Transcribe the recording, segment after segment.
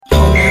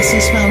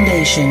Genesis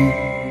Foundation.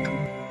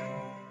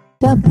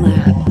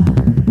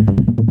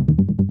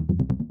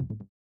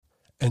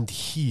 And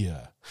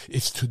here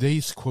is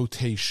today's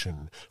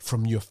quotation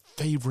from your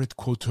favorite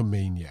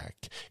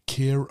quotomaniac,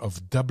 care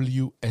of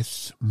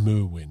W.S.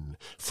 Merwin,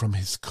 from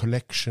his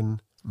collection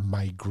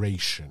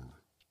Migration.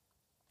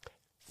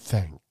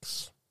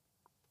 Thanks.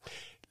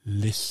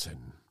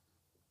 Listen.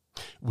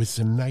 With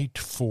the night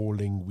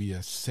falling, we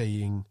are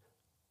saying,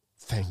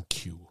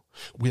 thank you.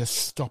 We are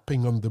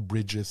stopping on the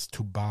bridges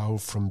to bow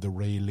from the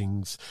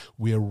railings.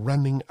 We are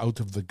running out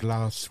of the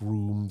glass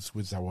rooms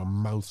with our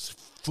mouths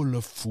full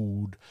of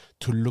food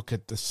to look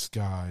at the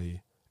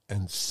sky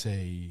and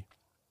say,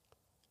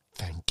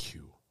 thank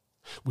you.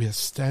 We are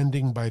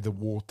standing by the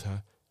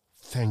water,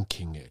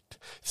 thanking it,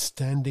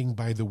 standing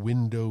by the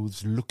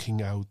windows,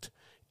 looking out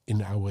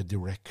in our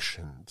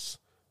directions,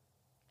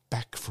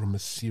 back from a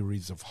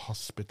series of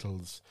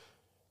hospitals,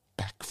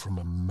 back from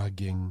a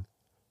mugging,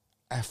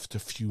 after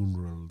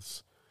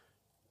funerals.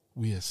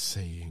 We are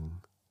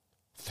saying,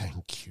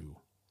 thank you.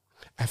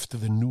 After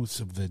the news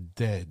of the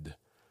dead,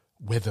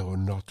 whether or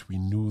not we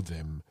knew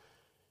them,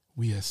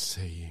 we are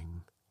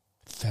saying,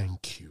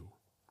 thank you.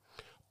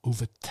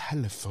 Over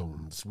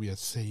telephones, we are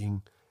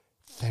saying,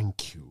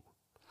 thank you.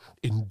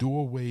 In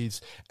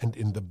doorways and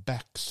in the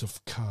backs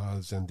of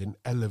cars and in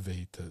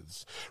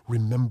elevators,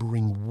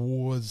 remembering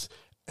wars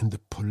and the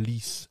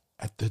police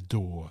at the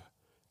door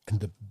and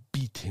the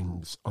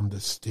beatings on the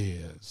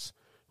stairs,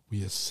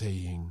 we are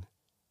saying,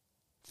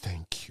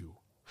 thank you.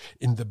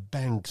 In the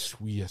banks,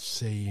 we are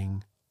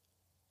saying,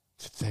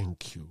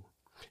 thank you.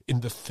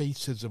 In the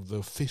faces of the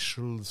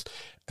officials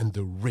and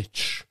the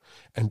rich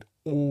and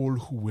all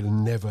who will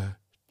never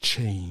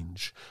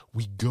change,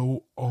 we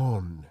go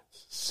on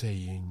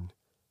saying,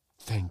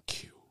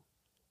 thank you,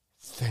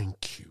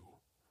 thank you.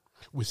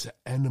 With the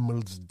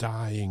animals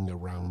dying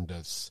around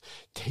us,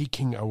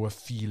 taking our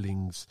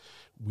feelings,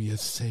 we are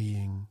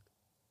saying,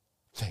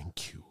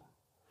 thank you.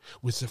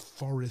 With the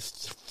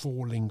forests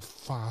falling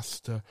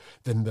faster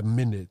than the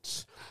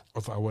minutes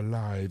of our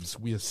lives,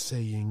 we are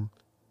saying,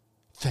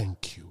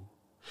 thank you.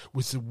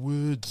 With the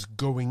words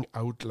going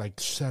out like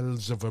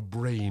cells of a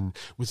brain,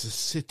 with the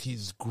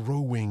cities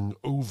growing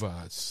over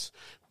us,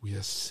 we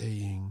are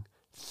saying,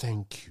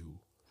 thank you,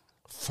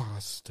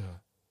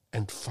 faster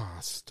and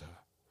faster.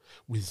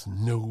 With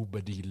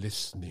nobody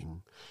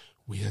listening,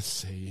 we are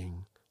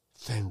saying,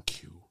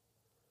 thank you,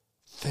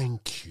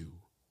 thank you.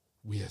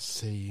 We are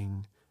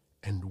saying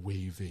and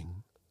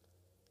waving,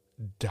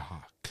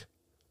 dark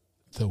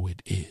though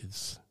it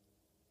is.